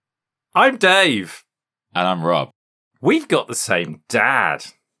I'm Dave. And I'm Rob. We've got the same dad.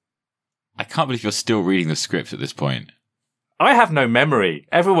 I can't believe you're still reading the script at this point. I have no memory.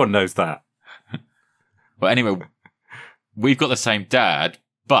 Everyone knows that. Well, anyway, we've got the same dad,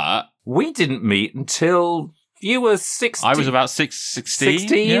 but... We didn't meet until you were 16. I was about 16.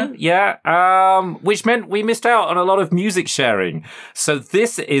 16, yeah. Which meant we missed out on a lot of music sharing. So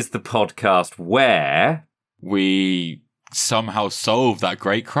this is the podcast where... we somehow solved that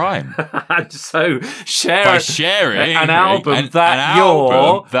great crime. So by sharing an album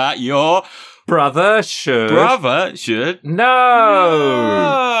that your brother should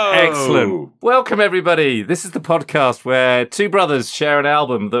know. Excellent. Welcome, everybody. This is the podcast where two brothers share an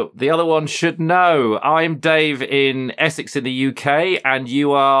album that the other one should know. I'm Dave in Essex in the UK, and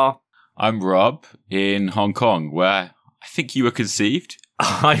you are... I'm Rob in Hong Kong, where I think you were conceived.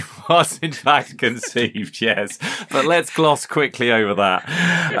 I was, in fact, conceived, yes. But let's gloss quickly over that.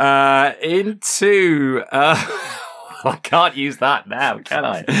 I can't use that now, can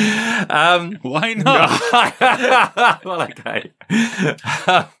I? Why not? Well, okay.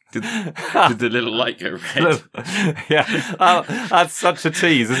 Did the little light go red? Yeah. That's such a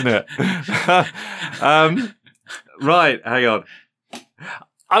tease, isn't it? Right, hang on.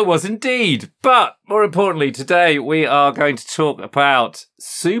 I was indeed. But more importantly, today we are going to talk about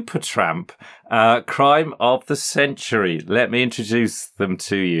Supertramp, Crime of the Century. Let me introduce them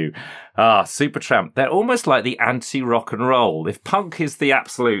to you. Supertramp. They're almost like the anti-rock and roll. If punk is the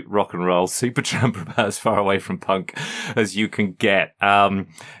absolute rock and roll, Supertramp are about as far away from punk as you can get,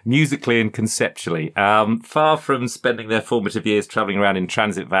 musically and conceptually. Far from spending their formative years travelling around in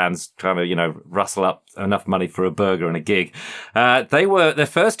transit vans trying to, rustle up enough money for a burger and a gig. Their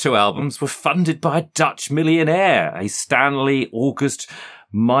first two albums were funded by a Dutch millionaire, a Stanley August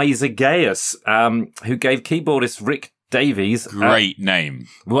Misergeus, who gave keyboardist Rick Davies. Great name.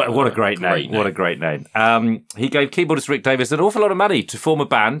 What a great name. What a great name. He gave keyboardist Rick Davies an awful lot of money to form a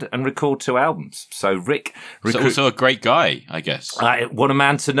band and record two albums. So Rick... also a great guy, I guess. What a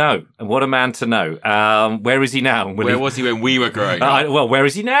man to know. What a man to know. Where is he now? Where was he when we were growing up? Well, where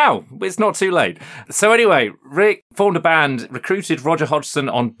is he now? It's not too late. So anyway, Rick formed a band, recruited Roger Hodgson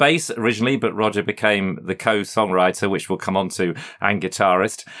on bass originally, but Roger became the co-songwriter, which we'll come on to, and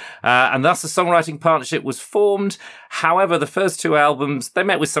guitarist. And thus the songwriting partnership was formed. However, the first two albums, they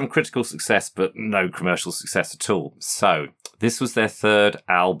met with some critical success, but no commercial success at all. So this was their third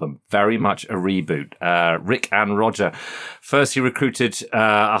album, very much a reboot. Rick and Roger. First, he recruited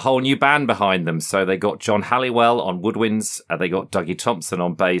a whole new band behind them. So they got John Halliwell on woodwinds, they got Dougie Thompson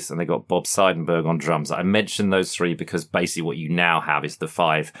on bass, and they got Bob Seidenberg on drums. I mentioned those three because basically what you now have is the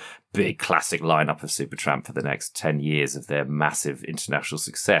five big classic lineup of Supertramp for the next 10 years of their massive international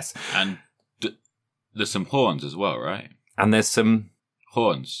success. And there's some horns as well, right? And there's some...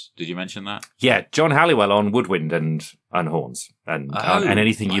 horns. Did you mention that? Yeah, John Halliwell on woodwind and horns and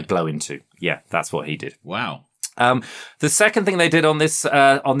anything you blow into. Yeah, that's what he did. Wow. The second thing they did on this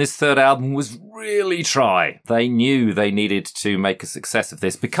third album was really try. They knew they needed to make a success of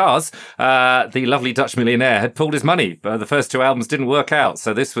this because the lovely Dutch millionaire had pulled his money. The first two albums didn't work out.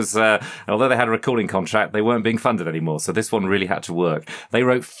 So this was, although they had a recording contract, they weren't being funded anymore. So this one really had to work. They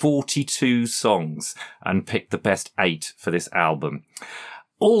wrote 42 songs and picked the best 8 for this album.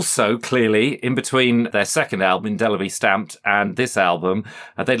 Also, clearly, in between their second album, Indelibly Stamped, and this album,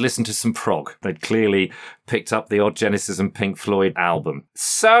 they'd listened to some prog. They'd clearly picked up the odd Genesis and Pink Floyd album.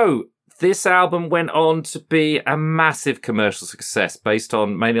 So this album went on to be a massive commercial success based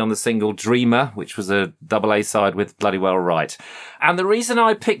mainly on the single Dreamer, which was a double A side with Bloody Well Right. And the reason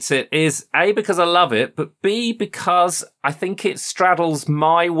I picked it is A, because I love it, but B, because I think it straddles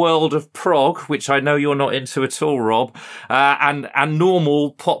my world of prog, which I know you're not into at all, Rob, and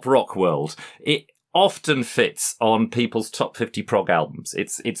normal pop rock world. It often fits on people's top 50 prog albums.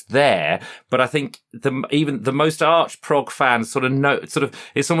 It's there, but I think even the most arch prog fans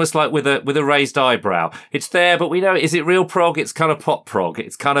it's almost like with a raised eyebrow. It's there, but we know, is it real prog? It's kind of pop prog.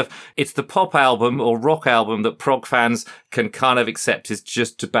 It's the pop album or rock album that prog fans can kind of accept is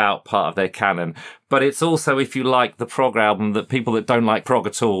just about part of their canon. But it's also, if you like, the prog album that people that don't like prog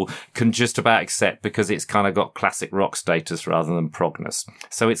at all can just about accept because it's kind of got classic rock status rather than progness.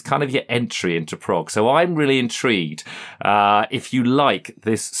 So it's kind of your entry into prog. So I'm really intrigued if you like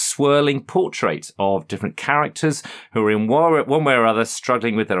this swirling portrait of different characters who are in one way or other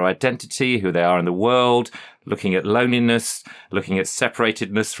struggling with their identity, who they are in the world, looking at loneliness, looking at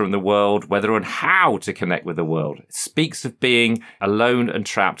separatedness from the world, whether and how to connect with the world. It speaks of being alone and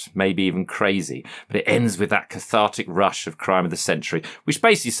trapped, maybe even crazy. But it ends with that cathartic rush of Crime of the Century, which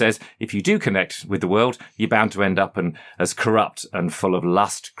basically says if you do connect with the world, you're bound to end up as corrupt and full of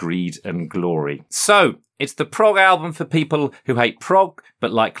lust, greed, and glory. So, it's the prog album for people who hate prog,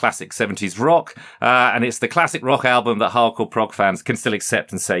 but like classic 70s rock. And it's the classic rock album that hardcore prog fans can still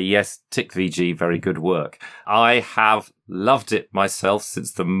accept and say, yes, tick VG, very good work. I have loved it myself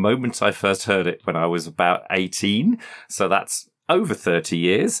since the moment I first heard it when I was about 18. So that's over 30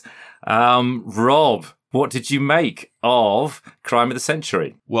 years. Rob, what did you make of Crime of the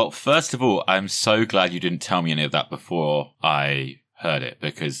Century? Well, first of all, I'm so glad you didn't tell me any of that before I heard it,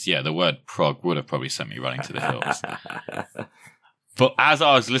 because the word prog would have probably sent me running to the hills. But as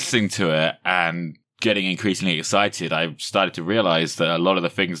I was listening to it and getting increasingly excited, I started to realize that a lot of the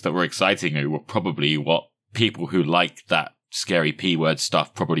things that were exciting me were probably what people who like that scary P word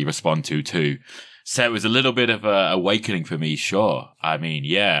stuff probably respond to too. So it was a little bit of a awakening for me, sure. I mean,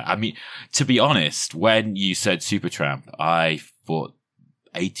 to be honest, when you said Supertramp, I thought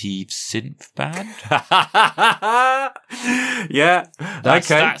 80s synth band. Yeah.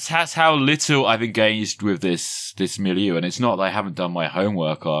 That's how little I've engaged with this milieu, and it's not that I haven't done my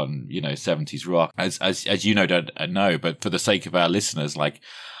homework on 70s rock, as you don't know, but for the sake of our listeners, like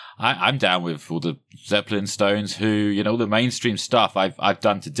I'm down with all the Zeppelin, Stones, Who, all the mainstream stuff I've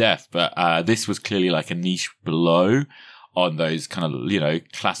done to death, but this was clearly like a niche below on those kind of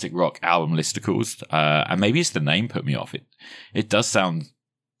classic rock album listicles, and maybe it's the name put me off. It does sound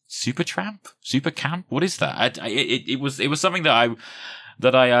Supertramp? Supercamp? What is that? It was something that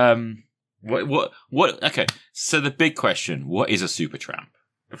okay. So the big question, what is a Supertramp?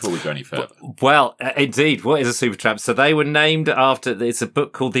 Before we go any further. Well, indeed, what is a Supertramp? So they were named after, it's a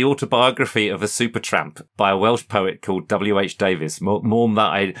book called The Autobiography of a Supertramp by a Welsh poet called W.H. Davies. More than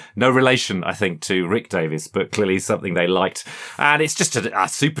that, no relation, I think, to Rick Davies, but clearly something they liked. And it's just a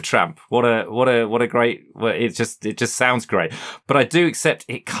Supertramp. What a great, it just sounds great. But I do accept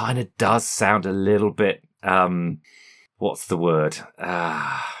it kind of does sound a little bit, what's the word?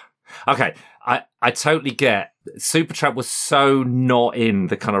 Okay. I totally get Supertramp was so not in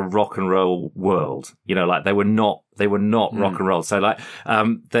the kind of rock and roll world, like they were not rock and roll. So like,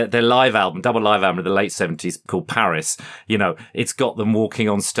 their live album, double live album of the late 70s called Paris, it's got them walking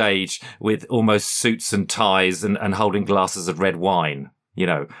on stage with almost suits and ties and holding glasses of red wine.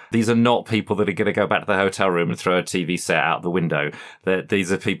 These are not people that are going to go back to the hotel room and throw a TV set out the window.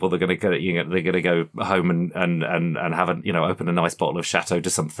 These are people that are going to go, they're going to go home and have open a nice bottle of Chateau de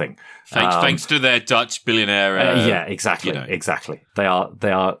something. Thanks to their Dutch billionaire. Yeah, exactly, exactly. They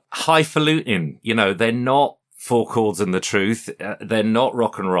are highfalutin. They're not Four Chords and the Truth. They're not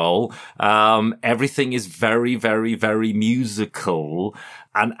rock and roll. Everything is very, very, very musical.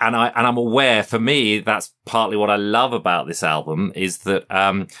 And I'm aware, for me, that's partly what I love about this album is that,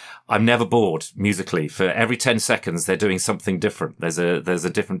 I'm never bored musically. For every 10 seconds, they're doing something different. There's a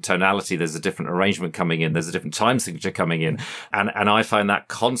different tonality. There's a different arrangement coming in. There's a different time signature coming in. And I find that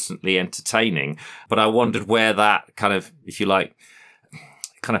constantly entertaining. But I wondered where that kind of, if you like,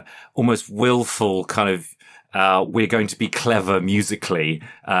 kind of almost willful kind of, we're going to be clever musically,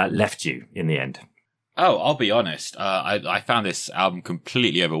 left you in the end. Oh, I'll be honest. I found this album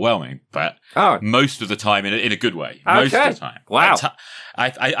completely overwhelming, but most of the time in a good way. Okay. Most of the time. Wow.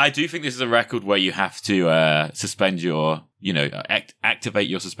 I do think this is a record where you have to suspend your, activate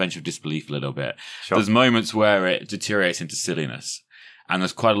your suspension of disbelief a little bit. Sure. There's moments where it deteriorates into silliness, and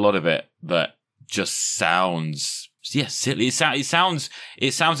there's quite a lot of it that just sounds silly. It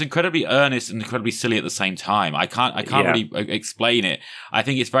sounds incredibly earnest and incredibly silly at the same time. I can't really explain it. I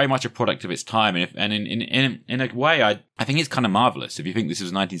think it's very much a product of its time, and in a way, I think it's kind of marvelous. If you think this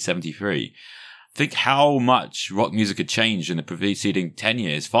was 1973, think how much rock music had changed in the preceding 10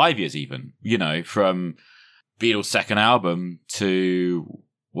 years, 5 years even. From Beatles' second album to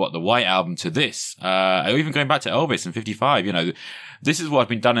the White Album to this, or even going back to Elvis in 55, this is what had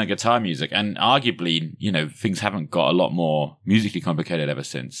been done in guitar music, and arguably, things haven't got a lot more musically complicated ever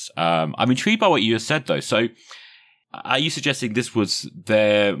since. I'm intrigued by what you just said though. So are you suggesting this was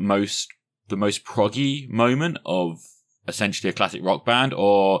the most proggy moment of essentially a classic rock band,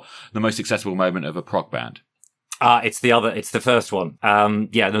 or the most accessible moment of a prog band? It's the first one.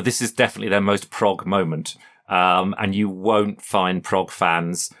 This is definitely their most prog moment. And you won't find prog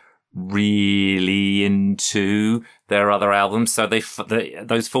fans really into their other albums. So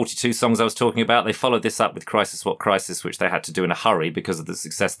those 42 songs I was talking about, they followed this up with Crisis What Crisis, which they had to do in a hurry because of the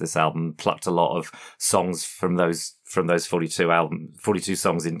success of this album, plucked a lot of songs from those from those 42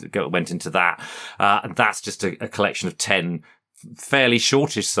 songs went into that. And that's just a collection of 10 fairly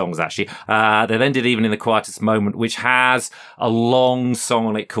shortish songs, actually. That ended even in the quietest moment, which has a long song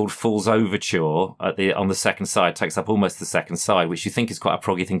on it called Fool's Overture on the second side. Takes up almost the second side, which you think is quite a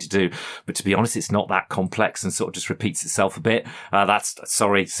proggy thing to do, but to be honest, it's not that complex and sort of just repeats itself a bit.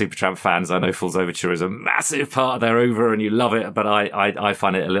 Sorry, Supertramp fans, I know Fool's Overture is a massive part of their over and you love it, but I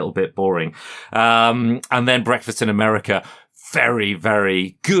find it a little bit boring. And then Breakfast in America, very,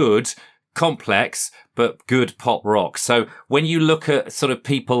 very good, complex, but good pop rock. So when you look at sort of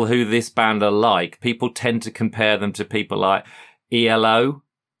people who this band are like, people tend to compare them to people like ELO,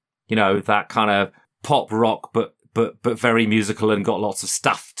 that kind of pop rock, but very musical and got lots of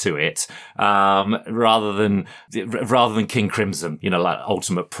stuff to it, rather than King Crimson, like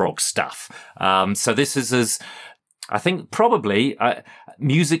ultimate prog stuff. So this is I think probably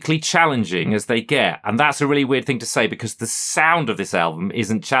musically challenging as they get. And that's a really weird thing to say because the sound of this album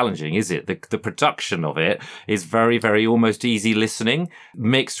isn't challenging, is it? The production of it is very, very almost easy listening,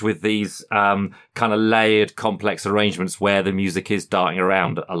 mixed with these kind of layered, complex arrangements where the music is darting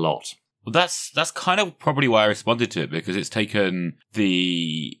around a lot. Well, that's kind of probably why I responded to it, because it's taken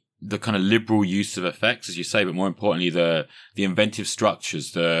the kind of liberal use of effects, as you say, but more importantly, the inventive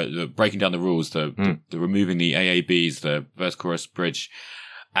structures, the breaking down the rules, the removing the AABs, the verse, chorus, bridge,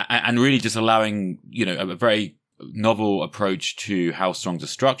 and really just allowing, a very novel approach to how songs are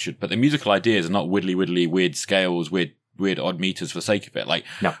structured. But the musical ideas are not widdly, weird scales, weird odd meters for the sake of it. Like,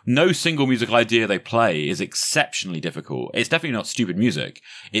 no single musical idea they play is exceptionally difficult. It's definitely not stupid music.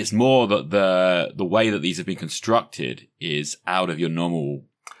 It's more that the way that these have been constructed is out of your normal.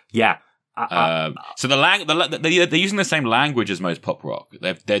 Yeah. So they're using the same language as most pop rock.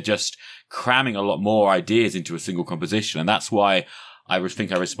 They're just cramming a lot more ideas into a single composition, and that's why I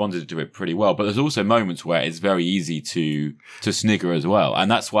think I responded to it pretty well. But there's also moments where it's very easy to snigger as well, and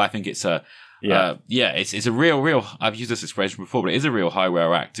that's why I think it's a it's a real. I've used this expression before, but it is a real highway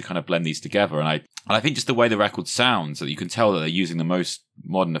act to kind of blend these together. And I think just the way the record sounds, that you can tell that they're using the most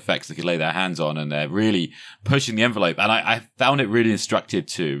modern effects they could lay their hands on, and they're really pushing the envelope. And I found it really instructive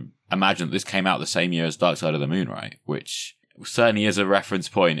to imagine that this came out the same year as Dark Side of the Moon, right? Which certainly is a reference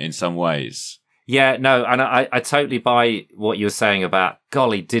point in some ways. Yeah, no, and I totally buy what you were saying about,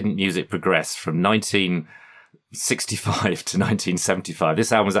 golly, didn't music progress from 1965 to 1975.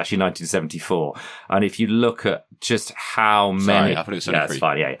 This album was actually 1974. And if you look at just how many... Sorry, I thought it was 73. Yeah, it's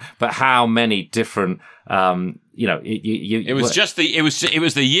fine, yeah. But how many different, It was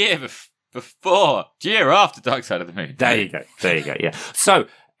the year before, year after Dark Side of the Moon. There you go, yeah. So,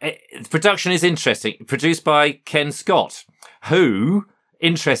 the production is interesting. Produced by Ken Scott, who...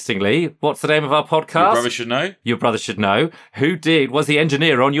 Interestingly, what's the name of our podcast? Your Brother Should Know. Your Brother Should Know. Was the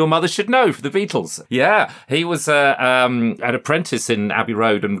engineer on Your Mother Should Know for the Beatles. Yeah, he was an apprentice in Abbey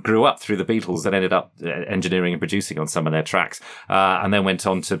Road and grew up through the Beatles and ended up engineering and producing on some of their tracks, and then went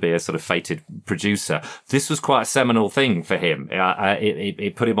on to be a sort of fated producer. This was quite a seminal thing for him.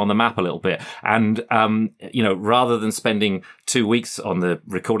 It put him on the map a little bit. And, rather than spending 2 weeks on the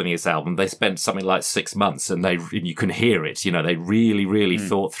recording of this album, they spent something like 6 months, and you can hear it. They really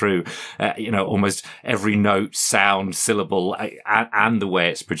thought through, almost every note, sound, syllable, and the way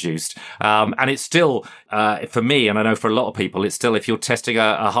it's produced. And it's still, for me, and I know for a lot of people, it's still, if you're testing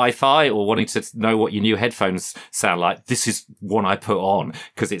a hi-fi or wanting to know what your new headphones sound like, this is one I put on,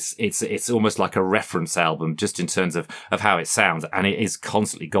 because it's almost like a reference album just in terms of how it sounds. And it is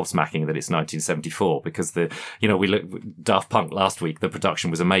constantly gobsmacking that it's 1974, because we looked Daft Punk last week, the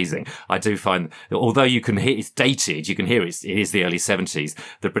production was amazing. I do find, although you can hear it's dated, you can hear it is the early 70s.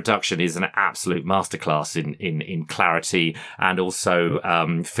 The production is an absolute masterclass in clarity and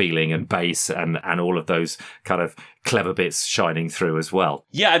also feeling and bass and all of those kind of clever bits shining through as well.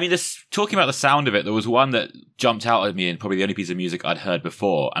 Yeah, I mean, talking about the sound of it, there was one that jumped out at me, and probably the only piece of music I'd heard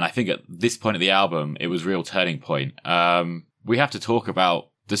before. And I think at this point of the album, it was a real turning point. We have to talk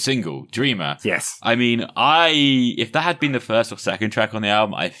about the single, Dreamer. Yes. I mean, if that had been the first or second track on the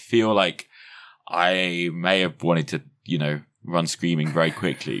album, I feel like I may have wanted to, run screaming very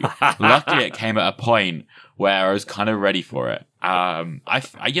quickly. Luckily, it came at a point where I was kind of ready for it. I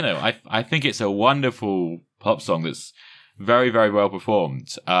think it's a wonderful pop song that's very, very well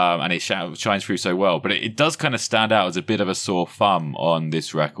performed, and it shines through so well. But it does kind of stand out as a bit of a sore thumb on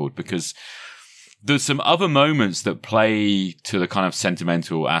this record, because there's some other moments that play to the kind of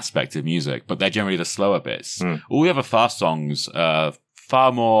sentimental aspect of music, but they're generally the slower bits. All the other fast songs are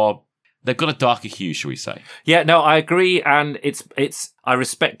far more... They've got a darker hue, shall we say? Yeah, no, I agree, and it's. I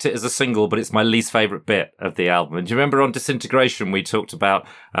respect it as a single, but it's my least favourite bit of the album. And do you remember on Disintegration we talked about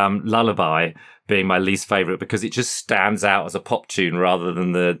Lullaby being my least favourite because it just stands out as a pop tune rather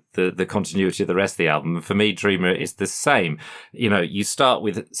than the continuity of the rest of the album. And for me, Dreamer is the same. You know, you start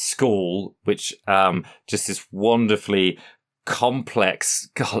with School, which just is wonderfully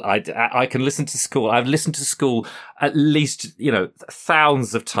complex. God, I can listen to School. I've listened to School at least,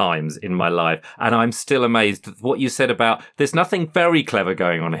 thousands of times in my life, and I'm still amazed at what you said about there's nothing very clever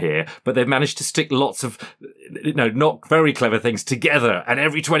going on here, but they've managed to stick lots of, not very clever things together, and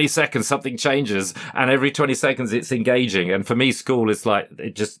every 20 seconds something changes, and every 20 seconds it's engaging. And for me, School is like,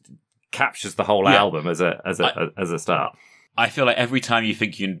 it just captures the whole album as a start. I feel like every time you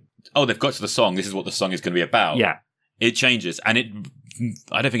think they've got to the song, this is what the song is going to be about. Yeah. It changes, and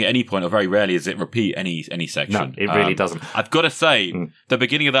I don't think at any point, or very rarely, does it repeat any section. No, it really doesn't. I've got to say, the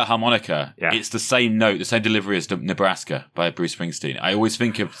beginning of that harmonica, it's the same note, the same delivery as Nebraska by Bruce Springsteen. I always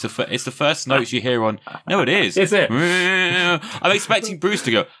think it's the first notes you hear on. No, it is. Is it? I'm expecting Bruce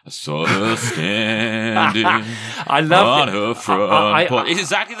to go, I saw her standing I love on her front porch. It's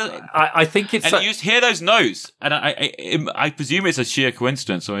exactly the. I think it's. And you just hear those notes, and I presume it's a sheer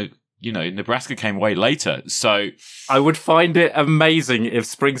coincidence. Or, Nebraska came way later, so I would find it amazing if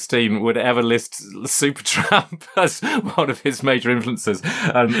Springsteen would ever list Supertramp as one of his major influences,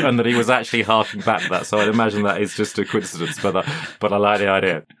 and that he was actually harking back to that. So I'd imagine that is just a coincidence, but I like the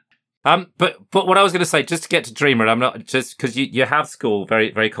idea. But what I was going to say, just to get to Dreamer, and I'm not just because you have School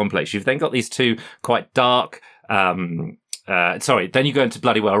very, very complex. You've then got these two quite dark. Then you go into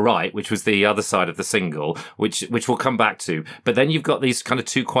Bloody Well Right, which was the other side of the single, which we'll come back to. But then you've got these kind of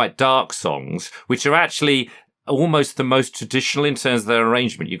two quite dark songs, which are actually almost the most traditional in terms of their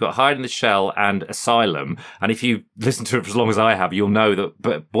arrangement. You've got Hide in the Shell and Asylum. And if you listen to it for as long as I have, you'll know that,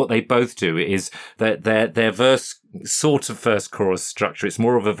 but what they both do is that their verse, sort of verse chorus structure, it's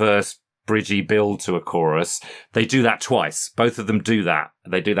more of a verse bridgey build to a chorus. They do that twice. Both of them do that.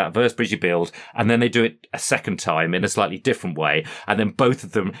 They do that verse bridgey build, and then they do it a second time in a slightly different way, and then both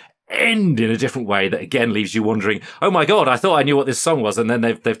of them end in a different way that again leaves you wondering, oh my god, I thought I knew what this song was, and then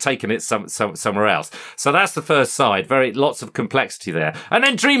they've taken it somewhere else. So that's the first side. Lots of complexity there, and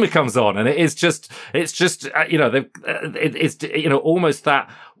then Dreamer comes on, and it's just almost that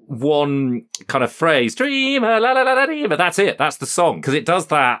one kind of phrase, Dreamer, la la la la dreamer. That's it. That's the song, because it does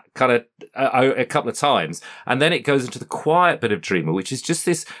that kind of a couple of times, and then it goes into the quiet bit of Dreamer, which is just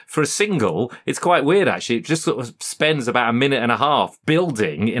this for a single. It's quite weird actually. It just sort of spends about a minute and a half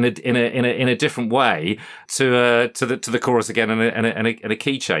building in a different way to the chorus again and a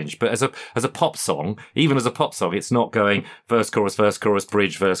key change. But as a pop song, even as a pop song, it's not going verse chorus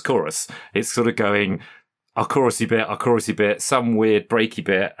bridge verse chorus. It's sort of going our chorusy bit, some weird breaky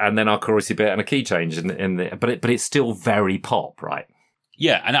bit, and then our chorusy bit and a key change but it's still very pop, right?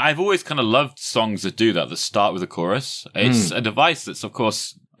 Yeah, and I've always kind of loved songs that do that start with a chorus. It's a device that's, of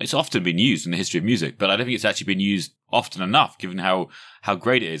course, it's often been used in the history of music, but I don't think it's actually been used often enough, given how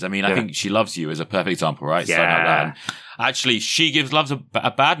great it is. I mean, I think She Loves You is a perfect example, right? Yeah. Like that. And actually, She Gives Love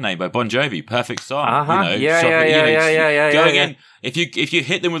a Bad Name by Bon Jovi, perfect song. Uh-huh. Yeah. If you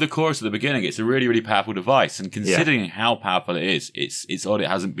hit them with a chorus at the beginning, it's a really, really powerful device. And considering how powerful it is, it's odd it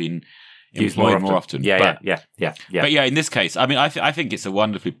hasn't been employed more often. Yeah. But yeah, in this case, I mean, I think it's a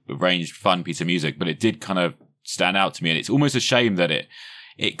wonderfully arranged, fun piece of music, but it did kind of stand out to me, and it's almost a shame that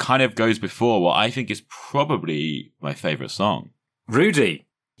it kind of goes before what I think is probably my favourite song. Rudy.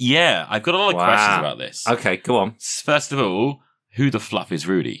 Yeah, I've got a lot of questions about this. Okay, go on. First of all, who the fluff is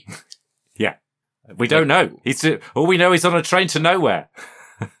Rudy? Yeah. We don't know. All we know is on a train to nowhere.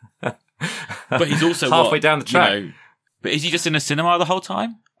 But he's also halfway down the track. But is he just in a cinema the whole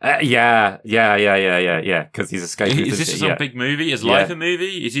time? Yeah. Because he's escaping. Is this just some big movie? Is life a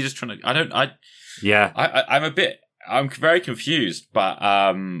movie? Is he just trying to? I'm very confused, but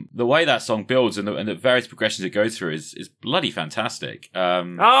the way that song builds and the various progressions it goes through is bloody fantastic.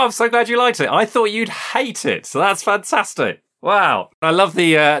 I'm so glad you liked it. I thought you'd hate it, so that's fantastic. Wow, I love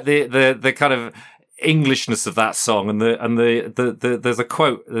the kind of Englishness of that song, and there's a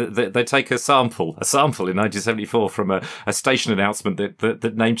quote that they take a sample in 1974 from a station announcement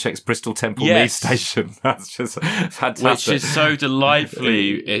that name checks Bristol Temple Mead Station. That's just fantastic, which is so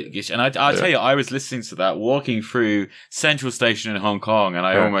delightfully. And I'll tell you, I was listening to that walking through Central Station in Hong Kong, and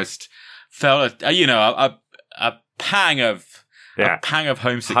I almost felt a pang of. A pang of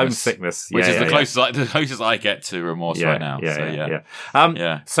homesickness, which is the closest I get to remorse right now.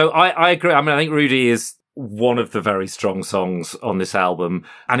 So I agree. I mean, I think Rudy is one of the very strong songs on this album,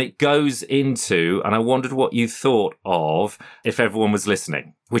 and it goes into, and I wondered what you thought of If Everyone Was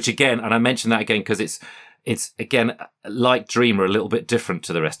Listening, which again, and I mentioned that again because it's again, like Dreamer, a little bit different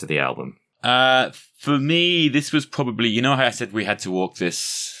to the rest of the album. For me, this was probably, how I said we had to walk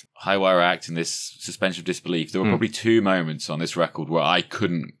this high wire act and this suspension of disbelief, there were probably 2 moments on this record where I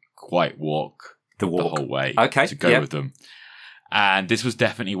couldn't quite walk the whole way to go with them. And this was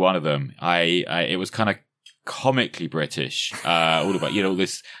definitely one of them. It was kind of comically British, all about,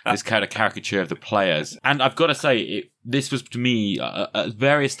 this kind of caricature of the players. And I've got to say, this was, to me, at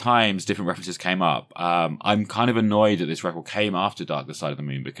various times, different references came up. I'm kind of annoyed that this record came after Dark Side of the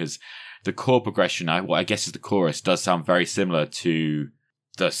Moon, because the chord progression, what I guess is the chorus, does sound very similar to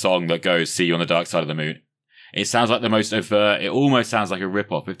the song that goes, "See You on the Dark Side of the Moon." It sounds like the most overt, it almost sounds like a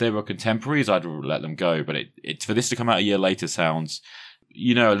rip-off. If they were contemporaries, I'd let them go, but it for this to come out a year later sounds,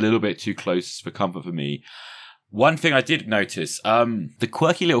 a little bit too close for comfort for me. One thing I did notice, the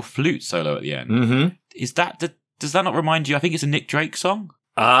quirky little flute solo at the end. Mm-hmm. Does that not remind you? I think it's a Nick Drake song.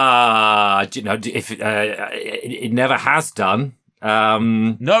 If it never has done.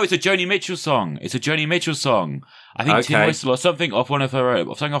 No, it's a Joni Mitchell song. I think Tin Whistle or something off one of her,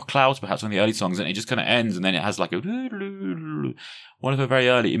 something off Clouds, perhaps one of the early songs, and it just kind of ends, and then it has like a one of her very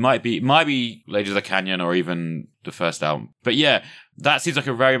early. It might be Ladies of the Canyon or even the first album. But yeah, that seems like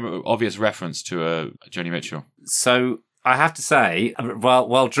a very obvious reference to Joni Mitchell. So I have to say,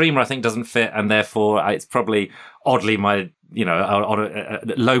 while Dreamer I think doesn't fit, and therefore it's probably oddly my a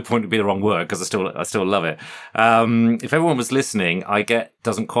low point would be the wrong word, because I still love it. If everyone was listening, I get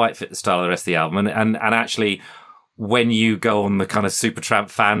doesn't quite fit the style of the rest of the album, and actually, when you go on the kind of Supertramp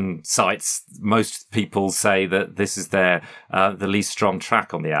fan sites, most people say that this is the least strong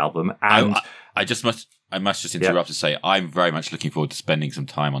track on the album. And I must just interrupt to say I'm very much looking forward to spending some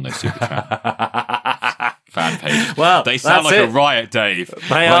time on those Supertramp fan pages. Well, they sound like a riot, Dave.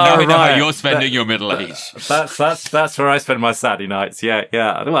 They are a riot. How you're spending your middle age. That's where I spend my Saturday nights. Yeah.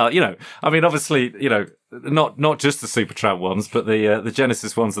 Well, obviously, not just the Supertramp ones, but the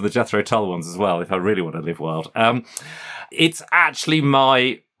Genesis ones and the Jethro Tull ones as well, if I really want to live wild. It's actually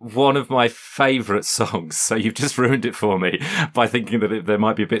one of my favourite songs, so you've just ruined it for me by thinking that there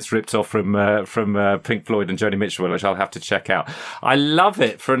might be bits ripped off from Pink Floyd and Joni Mitchell, which I'll have to check out. I love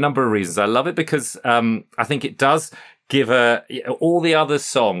it for a number of reasons. I love it because I think it does give all the other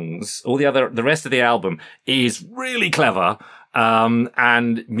songs, the rest of the album is really clever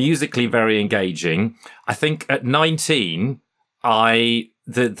and musically very engaging. I think at 19, the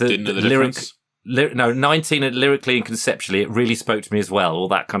Didn't know the lyric. difference? 19 lyrically and conceptually, it really spoke to me as well, all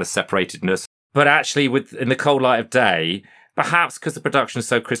that kind of separatedness. But actually, in the cold light of day, perhaps because the production is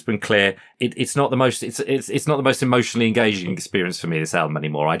so crisp and clear, it's not the most it's not the most emotionally engaging experience for me, this album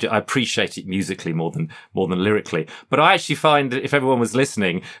anymore. I appreciate it musically more than lyrically, but I actually find, if everyone was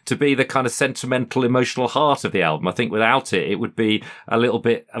listening, to be the kind of sentimental, emotional heart of the album. I think without it would be a little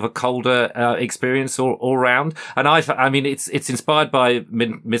bit of a colder experience all round. And I mean, it's inspired by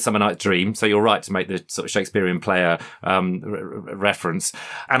Midsummer Night's Dream, so you're right to make the sort of Shakespearean player reference.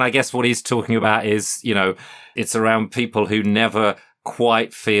 And I guess what he's talking about is, it's around people who never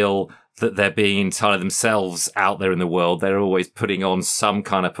quite feel that they're being entirely themselves out there in the world. They're always putting on some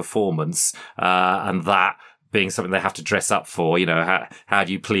kind of performance, and that being something they have to dress up for. How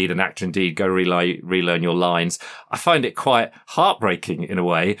do you plead an actor indeed? Go relearn your lines. I find it quite heartbreaking in a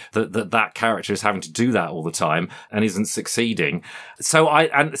way that character is having to do that all the time and isn't succeeding. So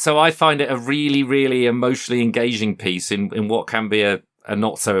I find it a really, really emotionally engaging piece in what can be a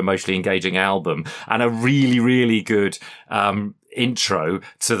not so emotionally engaging album, and a really, really good intro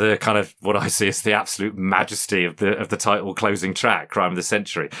to the kind of what I see as the absolute majesty of the title closing track, Crime of the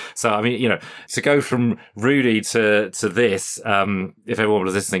Century. So I mean, to go from Rudy to this, if everyone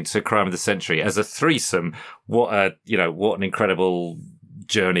was listening to Crime of the Century as a threesome, what an incredible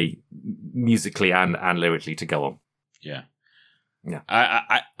journey musically and lyrically to go on. Yeah. Yeah.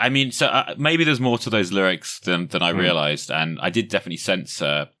 I mean, so maybe there's more to those lyrics than I realized, and I did definitely sense,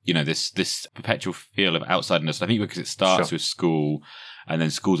 this perpetual feel of outsiderness. I think because it starts with school, and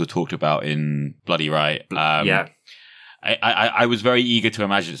then schools are talked about in Bloody Right. Yeah. I was very eager to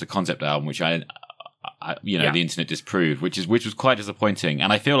imagine it's a concept album, which the internet disproved, which was quite disappointing.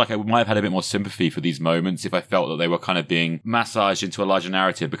 And I feel like I might have had a bit more sympathy for these moments if I felt that they were kind of being massaged into a larger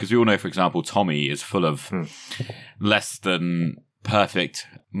narrative, because we all know, for example, Tommy is full of less than perfect,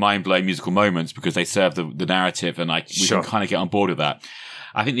 mind-blowing musical moments because they serve the narrative, and we can kind of get on board with that.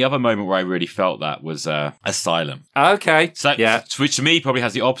 I think the other moment where I really felt that was Asylum. Okay. So, which to me probably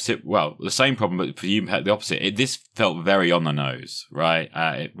has the opposite, the same problem, but for you had the opposite. This felt very on the nose, right?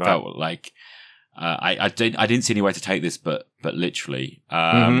 It felt like I didn't see any way to take this, but literally.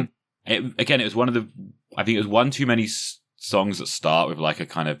 It was one of I think it was one too many songs that start with like a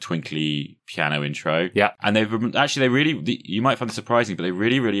kind of twinkly piano intro. Yeah. And they really, you might find this surprising, but they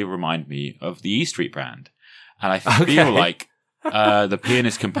really, really remind me of the E Street Band. And I feel like the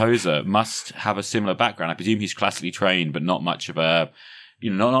pianist composer, must have a similar background. I presume he's classically trained, but not much of a,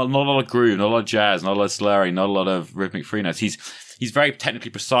 not a lot of groove, not a lot of jazz, not a lot of slurring, not a lot of rhythmic free notes. He's very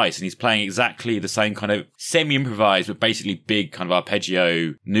technically precise, and he's playing exactly the same kind of semi-improvised, but basically big kind of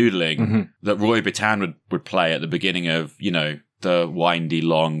arpeggio noodling that Roy Bittan would play at the beginning of, the windy,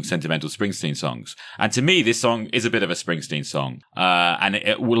 long, sentimental Springsteen songs. And to me, this song is a bit of a Springsteen song. And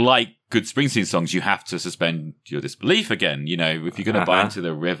it will, like good Springsteen songs, you have to suspend your disbelief again. If you're going to buy into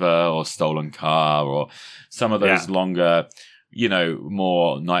The River or Stolen Car or some of those longer,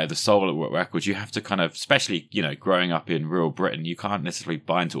 more Night of the Soul records, you have to kind of, especially, growing up in rural Britain, you can't necessarily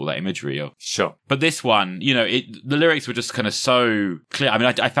buy into all that imagery. Sure. But this one, the lyrics were just kind of so clear. I mean,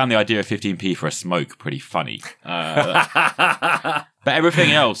 I found the idea of 15p for a smoke pretty funny. But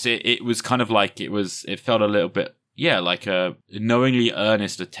everything else, it was kind of like, it felt a little bit, like a knowingly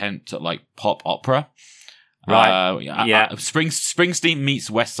earnest attempt at like pop opera. Right. Springsteen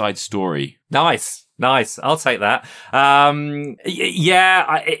meets West Side Story. Nice. I'll take that.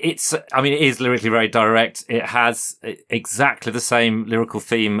 It is lyrically very direct. It has exactly the same lyrical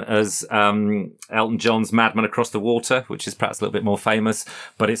theme as Elton John's Madman Across the Water, which is perhaps a little bit more famous,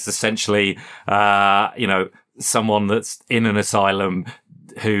 but it's essentially, someone that's in an asylum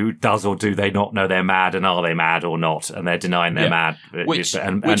who does or do they not know they're mad, and are they mad or not, and they're denying they're mad. Which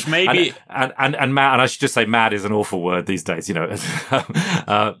I should just say mad is an awful word these days, but at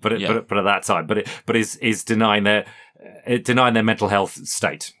that time, but is denying their mental health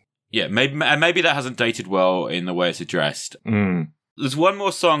state. Yeah, maybe that hasn't dated well in the way it's addressed. There's one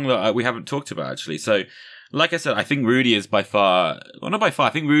more song that we haven't talked about actually. So, like I said, I think Rudy is by far, well, not by far.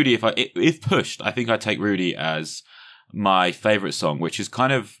 I think Rudy, if pushed, I think I'd take Rudy as my favorite song, which is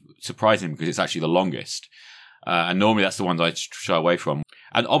kind of surprising because it's actually the longest. And normally that's the ones I shy away from.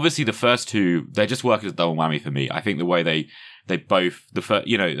 And obviously the first two, they just work as a double whammy for me. I think the way they both,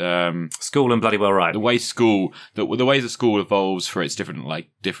 School and Bloody Well Right. The way the school evolves for its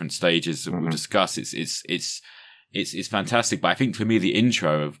different stages that we've discussed, it's fantastic. But I think for me, the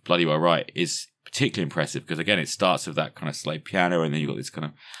intro of Bloody Well Right is particularly impressive because again, it starts with that kind of slow piano, and then you've got this kind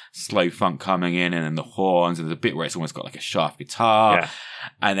of slow funk coming in, and then the horns, and there's a bit where it's almost got like a shaft guitar,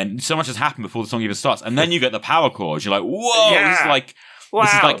 and then so much has happened before the song even starts, and then you get the power chords. You're like, whoa, this is like. Wow,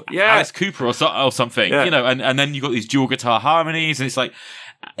 this is like Alice Cooper or something, and then you got these dual guitar harmonies, and it's like,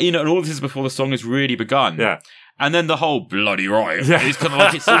 and all this is before the song has really begun. Yeah. And then the whole bloody right is kind of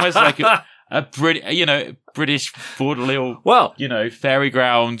like, it's almost like a British vaudeville, fairy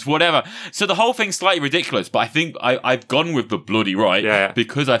ground, whatever. So the whole thing's slightly ridiculous, but I think I've gone with the bloody right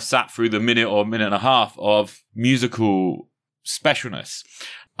because I've sat through the minute or minute and a half of musical specialness.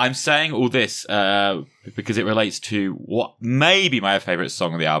 I'm saying all this because it relates to what may be my favourite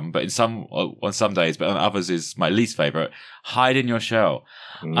song on the album, but on some days, but on others is my least favourite, Hide in Your Shell.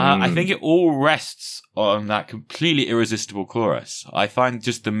 I think it all rests on that completely irresistible chorus. I find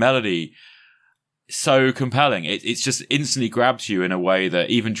just the melody so compelling. It's just instantly grabs you in a way that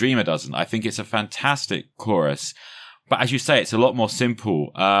even Dreamer doesn't. I think it's a fantastic chorus. But as you say, it's a lot more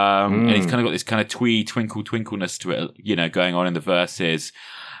simple. And it's kind of got this kind of twee, twinkle, twinkleness to it, going on in the verses.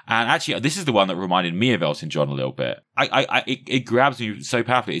 And actually, this is the one that reminded me of Elton John a little bit. It grabs me so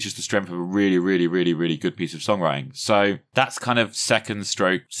powerfully. It's just the strength of a really, really, really, really good piece of songwriting. So that's kind of second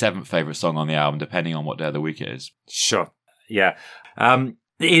stroke, seventh favourite song on the album, depending on what day of the week it is. Sure. Yeah. It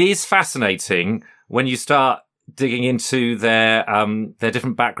is fascinating when you start digging into their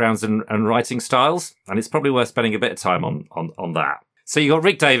different backgrounds and writing styles. And it's probably worth spending a bit of time on that. So you got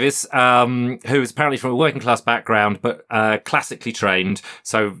Rick Davies, who is apparently from a working class background, but classically trained,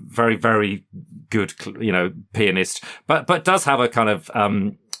 so very, very good, pianist, but does have a kind of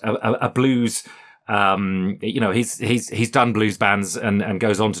a blues. He's done blues bands and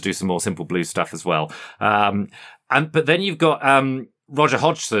goes on to do some more simple blues stuff as well. But then you've got Roger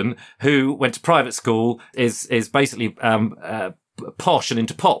Hodgson, who went to private school, is basically posh and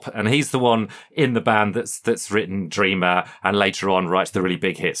into pop, and he's the one in the band that's written Dreamer, and later on writes the really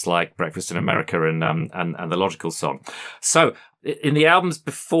big hits like Breakfast in America and the Logical Song. So in the albums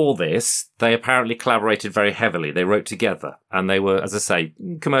before this, they apparently collaborated very heavily. They wrote together, and they were, as I say,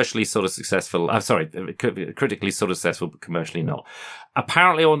 commercially sort of successful. Critically sort of successful, but commercially not.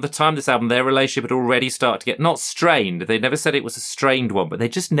 Apparently, on the time of this album, their relationship had already started to get not strained. They never said it was a strained one, but they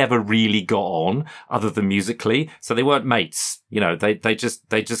just never really got on, other than musically. So they weren't mates. They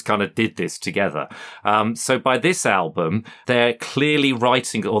just kind of did this together. So by this album, they're clearly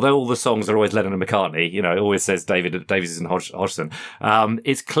writing. Although all the songs are always Lennon and McCartney, it always says Davies and Hodgson.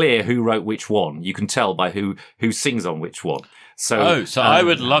 It's clear who wrote which one. You can tell by who sings on which one. So I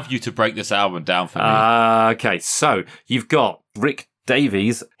would love you to break this album down for me. Okay, so you've got Rick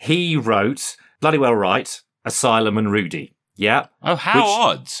Davies, he wrote Bloody Well Right, Asylum and Rudy. Yeah. Oh, how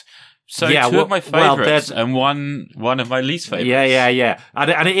odd. So two of my favourites and one of my least favourites. Yeah.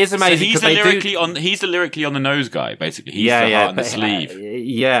 And it is amazing. So he's the lyrically on the nose guy, basically. He's the heart and the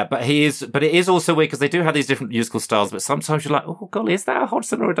sleeve. But it is also weird because they do have these different musical styles, but sometimes you're like, oh golly, is that a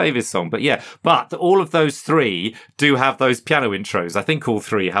Hodgson or a Davies song? But all of those three do have those piano intros. I think all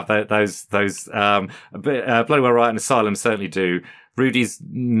three have those Bloody Well Right and Asylum certainly do. Rudy's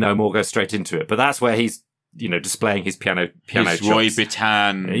no more goes straight into it, but that's where he's displaying his piano chops. Roy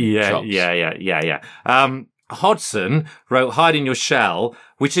Bittan chops. Yeah. Hodgson wrote Hide in Your Shell,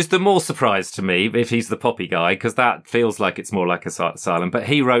 which is the more surprise to me if he's the poppy guy, because that feels like it's more like Asylum. But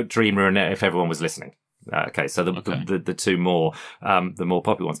he wrote Dreamer and If Everyone Was Listening. The two more, the more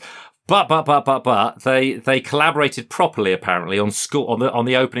poppy ones. But they collaborated properly apparently on School on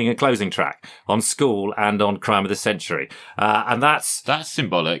the opening and closing track on School and on Crime of the Century, and that's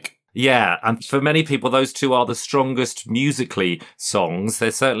symbolic. Yeah, and for many people, those two are the strongest musically songs.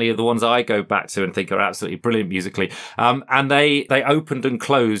 They're certainly the ones I go back to and think are absolutely brilliant musically. And they opened and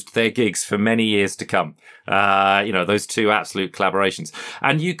closed their gigs for many years to come. Those two absolute collaborations.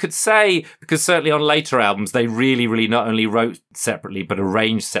 And you could say, because certainly on later albums, they really, really not only wrote separately, but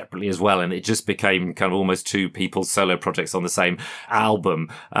arranged separately as well. And it just became kind of almost two people's solo projects on the same album.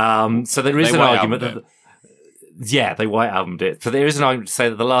 So there is an argument that... Yeah, they white albumed it. So there is an argument to say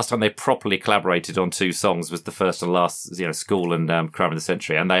that the last time they properly collaborated on two songs was the first and last, School and Crime of the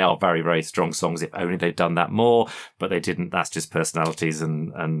Century. And they are very, very strong songs. If only they'd done that more, but they didn't. That's just personalities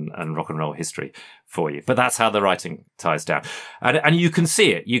and rock and roll history for you. But that's how the writing ties down. And you can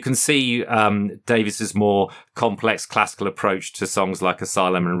see it. You can see Davies's more complex classical approach to songs like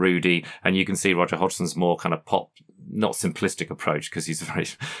Asylum and Rudy. And you can see Roger Hodgson's more kind of pop, not simplistic approach, because he's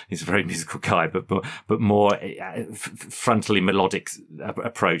a very musical guy, but more frontally melodic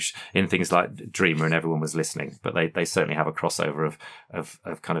approach in things like Dreamer and Everyone Was Listening. But they certainly have a crossover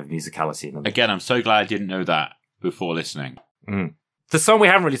of kind of musicality in them. Again, I'm so glad I didn't know that before listening. The song we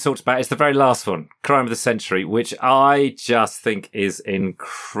haven't really talked about is the very last one, Crime of the Century, which I just think is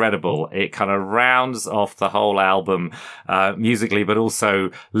incredible. It kind of rounds off the whole album musically, but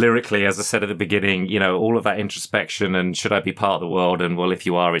also lyrically, as I said at the beginning, all of that introspection and should I be part of the world? And well, if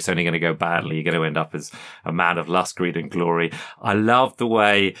you are, it's only going to go badly. You're going to end up as a man of lust, greed and glory. I love the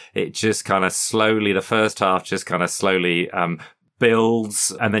way it just kind of slowly, the first half just kind of slowly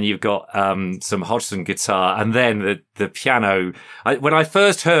builds, and then you've got some Hodgson guitar, and then the piano. When I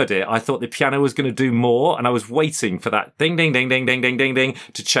first heard it, I thought the piano was going to do more, and I was waiting for that ding, ding, ding, ding, ding, ding, ding, ding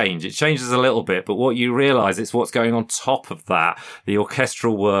to change. It changes a little bit, but what you realise is what's going on top of that, the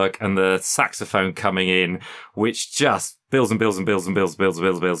orchestral work and the saxophone coming in, which just builds and builds and builds and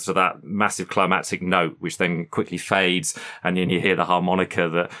builds to that massive climactic note, which then quickly fades, and then you hear the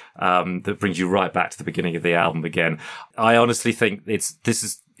harmonica that brings you right back to the beginning of the album again. I honestly think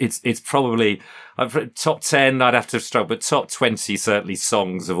it's probably top 10. I'd have to struggle, but top 20 certainly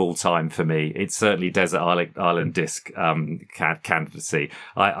songs of all time for me. It's certainly Desert Island Disc candidacy.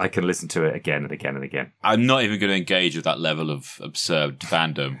 I can listen to it again and again and again. I'm not even going to engage with that level of absurd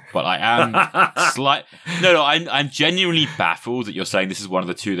fandom, but I am I'm genuinely baffled that you're saying this is one of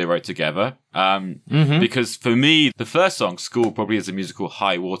the two they wrote together. Because for me, the first song, School, probably is the musical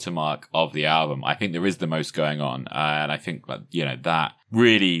high watermark of the album. I think there is the most going on, and I think that that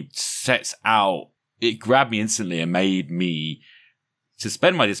really sets out. It grabbed me instantly and made me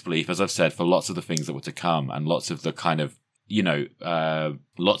suspend my disbelief, as I've said, for lots of the things that were to come, and lots of the kind of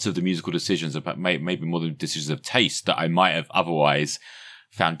lots of the musical decisions, about maybe more than decisions of taste that I might have otherwise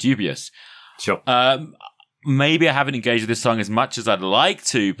found dubious. Sure. Maybe I haven't engaged with this song as much as I'd like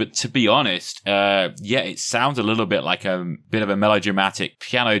to, but to be honest, it sounds a little bit like a bit of a melodramatic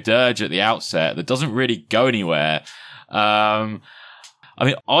piano dirge at the outset that doesn't really go anywhere. I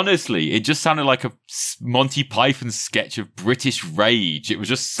mean, honestly, it just sounded like a Monty Python sketch of British rage. It was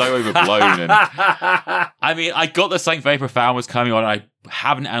just so overblown. And I mean, I got that something very profound was coming on. I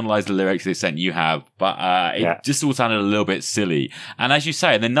haven't analysed the lyrics to the extent you have, but it just all sounded a little bit silly. And as you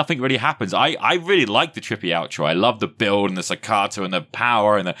say, and then nothing really happens. I really like the trippy outro. I love the build and the staccato and the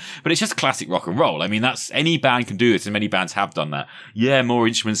power but it's just classic rock and roll. I mean, any band can do this, and many bands have done that. Yeah, more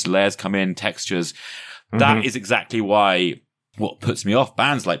instruments, layers come in, textures. That is exactly why what puts me off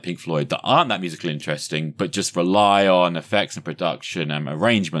bands like Pink Floyd that aren't that musically interesting, but just rely on effects and production and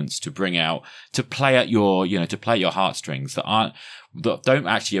arrangements to play at your heartstrings that don't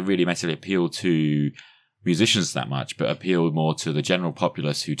actually really mentally appeal to musicians that much, but appeal more to the general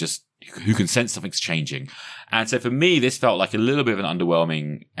populace who can sense something's changing. And so for me, this felt like a little bit of an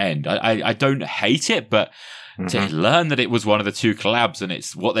underwhelming end. I don't hate it, but to learn that it was one of the two collabs and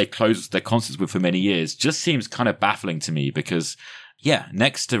it's what they closed their concerts with for many years just seems kind of baffling to me because, yeah,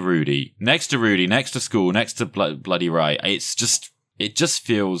 next to Rudy, next to School, next to Bloody Right, it just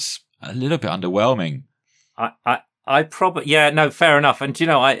feels a little bit underwhelming. I probably, fair enough. And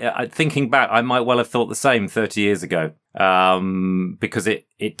I thinking back, I might well have thought the same 30 years ago, because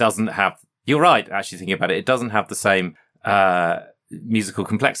it doesn't have. You're right, actually thinking about it. It doesn't have the same musical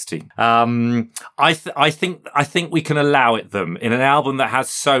complexity. I think we can allow it them in an album that has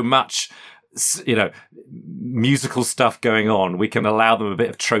so much, musical stuff going on. We can allow them a bit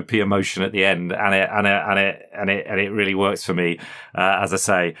of tropey emotion at the end, and it really works for me, as I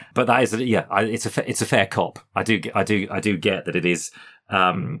say. But that is, it's a fair cop. I do get that it is.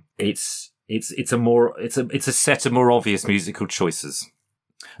 It's a set of more obvious musical choices.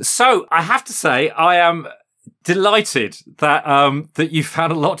 So I have to say, I am delighted that you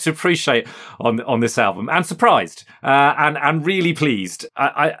found a lot to appreciate on this album, and surprised, and really pleased.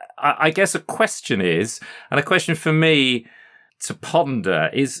 I guess a question for me to ponder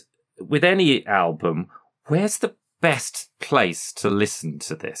is, with any album, where's the best place to listen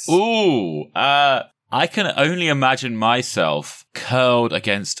to this? Ooh, I can only imagine myself curled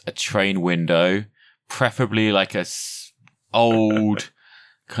against a train window, preferably like a old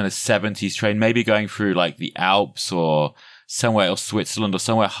kind of 70s train, maybe going through like the Alps or somewhere, or Switzerland, or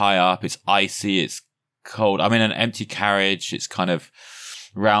somewhere high up. It's icy, it's cold. I'm in an empty carriage. It's kind of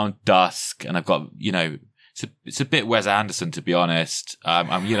round dusk, and I've got, it's a bit Wes Anderson, to be honest.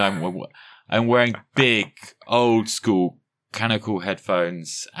 I'm wearing big old school mechanical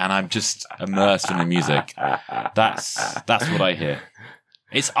headphones, and I'm just immersed in the music. That's what I hear.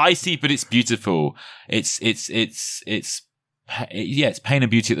 It's icy, but it's beautiful. It's pain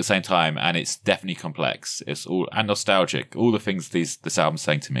and beauty at the same time, and it's definitely complex. It's all and nostalgic. All the things this album's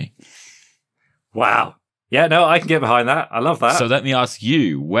saying to me. Wow. Yeah, no, I can get behind that. I love that. So let me ask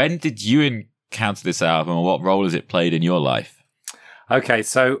you, when did you encounter this album, and what role has it played in your life? Okay,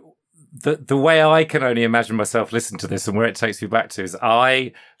 so the way I can only imagine myself listening to this and where it takes me back to is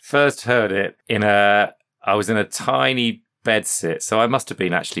I first heard it I was in a tiny bedsit, so I must have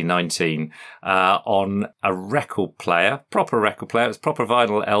been actually 19, on a record player, proper record player. It was proper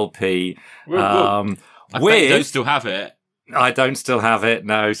vinyl LP. I bet you don't still have it. I don't still have it.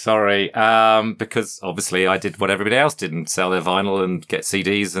 No, sorry. Because obviously I did what everybody else did and sell their vinyl and get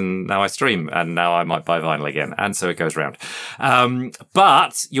CDs, and now I stream, and now I might buy vinyl again. And so it goes round.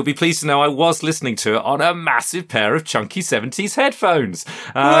 But you'll be pleased to know I was listening to it on a massive pair of chunky 70s headphones.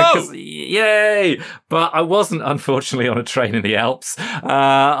 Yay! But I wasn't, unfortunately, on a train in the Alps.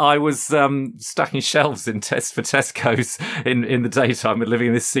 I was stacking shelves for Tesco's in the daytime and living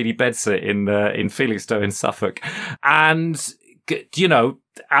in this seedy bedsit in Felixstowe in Suffolk. And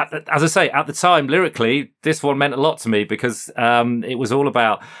as I say, at the time, lyrically, this one meant a lot to me because it was all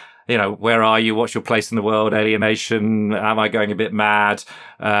about, where are you? What's your place in the world? Alienation? Am I going a bit mad?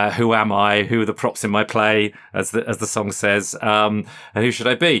 Who am I? Who are the props in my play? As the song says, and who should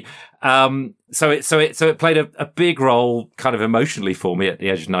I be? So it played a big role, kind of emotionally, for me at the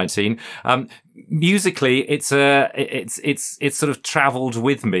age of 19. Musically, it's sort of travelled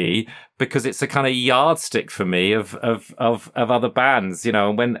with me because it's a kind of yardstick for me of other bands,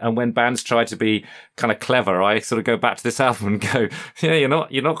 and when bands try to be kind of clever, I sort of go back to this album and go, yeah,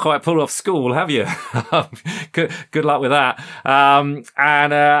 you're not quite pulled off School, have you? Good luck with that.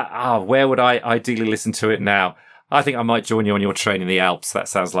 Where would I ideally listen to it now? I think I might join you on your train in the Alps. That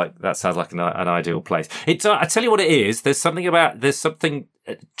sounds like an ideal place. I tell you what it is. There's something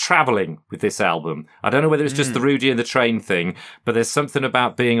traveling with this album. I don't know whether it's just the Rudy and the train thing, but there's something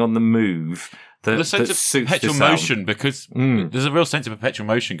about being on the move that suits perpetual motion, because there's a real sense of perpetual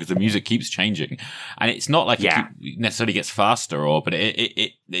motion because the music keeps changing, and it's not like it necessarily gets faster, but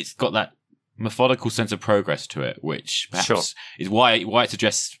it's got that methodical sense of progress to it, which perhaps is why it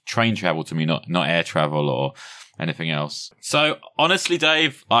suggests train travel to me, not air travel or anything else. So honestly,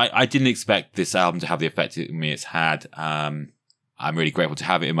 Dave, I didn't expect this album to have the effect on me it's had. I'm really grateful to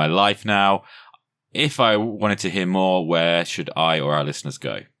have it in my life now. If I wanted to hear more, where should I or our listeners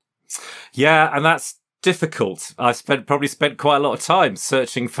go? Yeah, and that's difficult. I probably spent quite a lot of time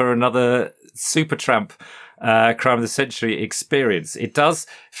searching for another Supertramp Crime of the Century experience. It does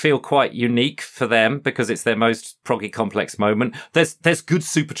feel quite unique for them because it's their most proggy complex moment. There's good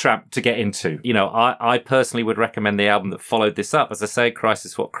Supertramp to get into. You know, I personally would recommend the album that followed this up. As I say,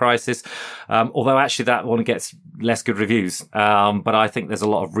 Crisis What Crisis. Although actually that one gets less good reviews. But I think there's a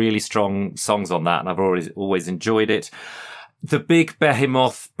lot of really strong songs on that, and I've always enjoyed it. The big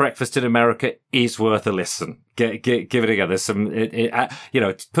behemoth, Breakfast in America, is worth a listen. Give it a go. There's some,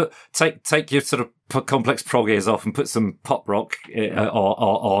 take your sort of complex prog ears off and put some pop rock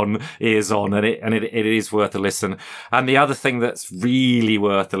ears on, and it is worth a listen. And the other thing that's really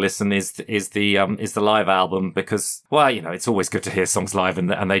worth a listen is the live album, because, well, you know, it's always good to hear songs live,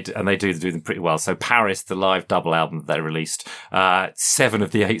 and they do them pretty well. So Paris, the live double album that they released, 7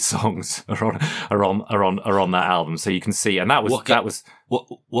 of the 8 songs are on that album. So you can see, and that was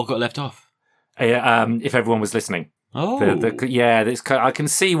what got left off. If everyone was listening. Oh, I can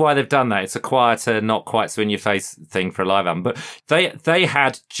see why they've done that. It's a quieter, not quite so in your face thing for a live album. But they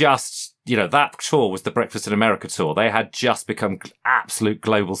had just, you know, that tour was the Breakfast in America tour. They had just become absolute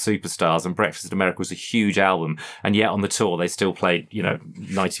global superstars, and Breakfast in America was a huge album. And yet on the tour, they still played, you know,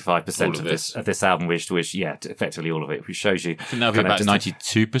 95% of this album, which effectively all of it, which shows you. I think that would be about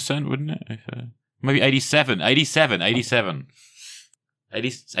 92%, wouldn't it? Maybe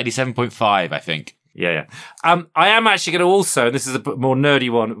 87.5, I think. Yeah. I am actually going to also, and this is a bit more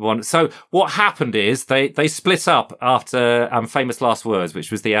nerdy one. So what happened is they split up after Famous Last Words, which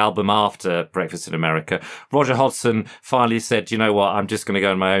was the album after Breakfast in America. Roger Hodgson finally said, you know what, I'm just going to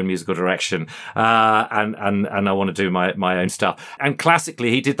go in my own musical direction, and I want to do my own stuff. And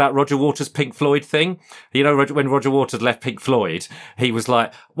classically, he did that Roger Waters Pink Floyd thing. You know, when Roger Waters left Pink Floyd, he was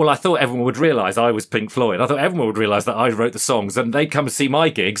like, well, I thought everyone would realise I was Pink Floyd. I thought everyone would realise that I wrote the songs, and they'd come and see my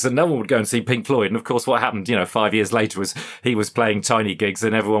gigs, and no one would go and see Pink Floyd. And of course, what happened, you know, 5 years later was he was playing tiny gigs,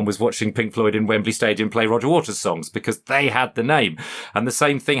 and everyone was watching Pink Floyd in Wembley Stadium play Roger Waters songs because they had the name. And the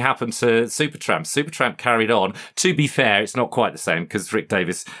same thing happened to Supertramp. Supertramp carried on. To be fair, it's not quite the same because Rick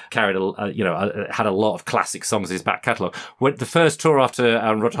Davies had a lot of classic songs in his back catalogue. When the first tour after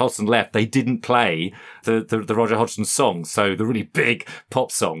Roger Hodgson left, they didn't play the Roger Hodgson songs. So the really big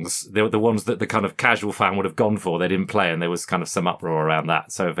pop songs, the ones that the kind of casual fan would have gone for, they didn't play, and there was kind of some uproar around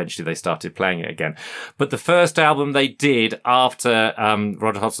that. So eventually they started playing it again. But the first album they did after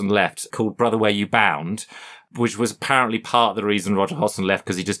Roger Hodgson left, called Brother Where You Bound, which was apparently part of the reason Roger Hodgson left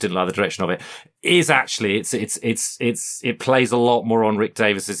because he just didn't like the direction of it, is actually it plays a lot more on Rick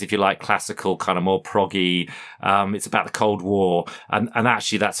Davies's, if you like, classical kind of more proggy. It's about the Cold War, and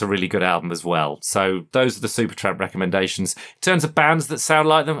actually that's a really good album as well. So those are the Supertramp recommendations. In terms of bands that sound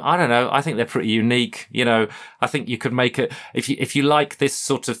like them, I don't know. I think they're pretty unique. You know, I think you could make it if you like this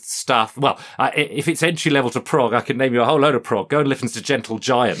sort of stuff. Well, if it's entry level to prog, I can name you a whole load of prog. Go and listen to Gentle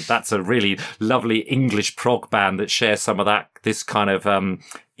Giant. That's a really lovely English prog band that shares some of this kind of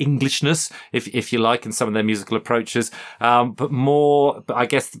Englishness, if you like, in some of their musical approaches. But I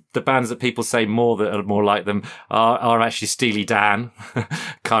guess the bands that people say more that are more like them are actually Steely Dan,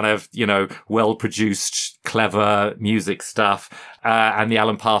 kind of, you know, well-produced, clever music stuff, and the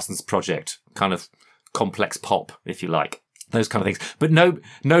Alan Parsons Project, kind of complex pop, if you like, those kind of things. But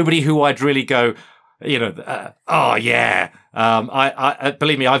nobody who I'd really go, you know, oh yeah. I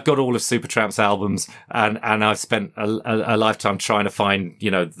believe me, I've got all of Supertramp's albums, and I've spent a lifetime trying to find, you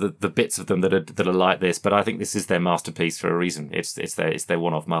know, the bits of them that are like this. But I think this is their masterpiece for a reason. It's their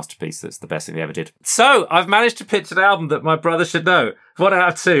one-off masterpiece. That's the best thing they ever did. So I've managed to pitch an album that my brother should know. 1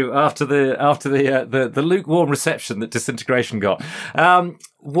 out of 2 after the lukewarm reception that Disintegration got. You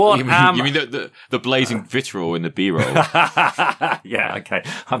mean the blazing vitriol in the B-roll? Yeah, okay.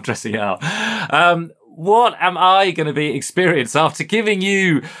 I'm dressing it up. What am I going to be experienced after giving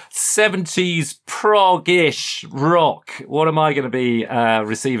you 70s prog-ish rock? What am I going to be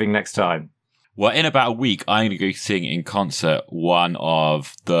receiving next time? Well, in about a week, I'm going to go sing in concert one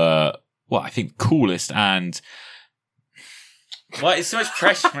of the, I think coolest and... Well, it's so much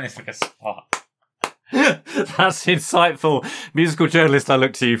pressure when it's like a spot. That's insightful musical journalist I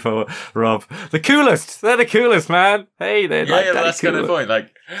look to you for, Rob. The coolest. They're the coolest, man. Hey, they're that's cool. Kind of the point.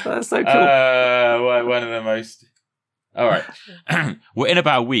 Like, that's so cool. One of the most... All right. Well, in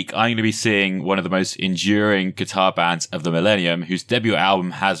about a week, I'm going to be seeing one of the most enduring guitar bands of the millennium, whose debut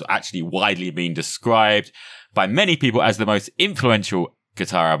album has actually widely been described by many people as the most influential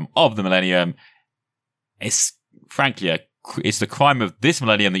guitar album of the millennium. It's frankly a it's the crime of this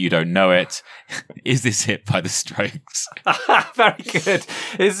millennium that you don't know it. Is this hit by the Strokes? Very good.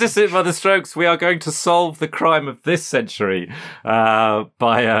 Is this it by the Strokes? We are going to solve the crime of this century by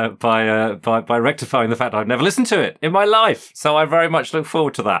rectifying the fact I've never listened to it in my life. So I very much look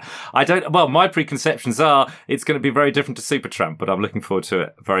forward to that. My preconceptions are it's going to be very different to Supertramp, but I'm looking forward to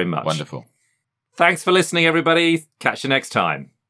it very much. Wonderful. Thanks for listening, everybody. Catch you next time.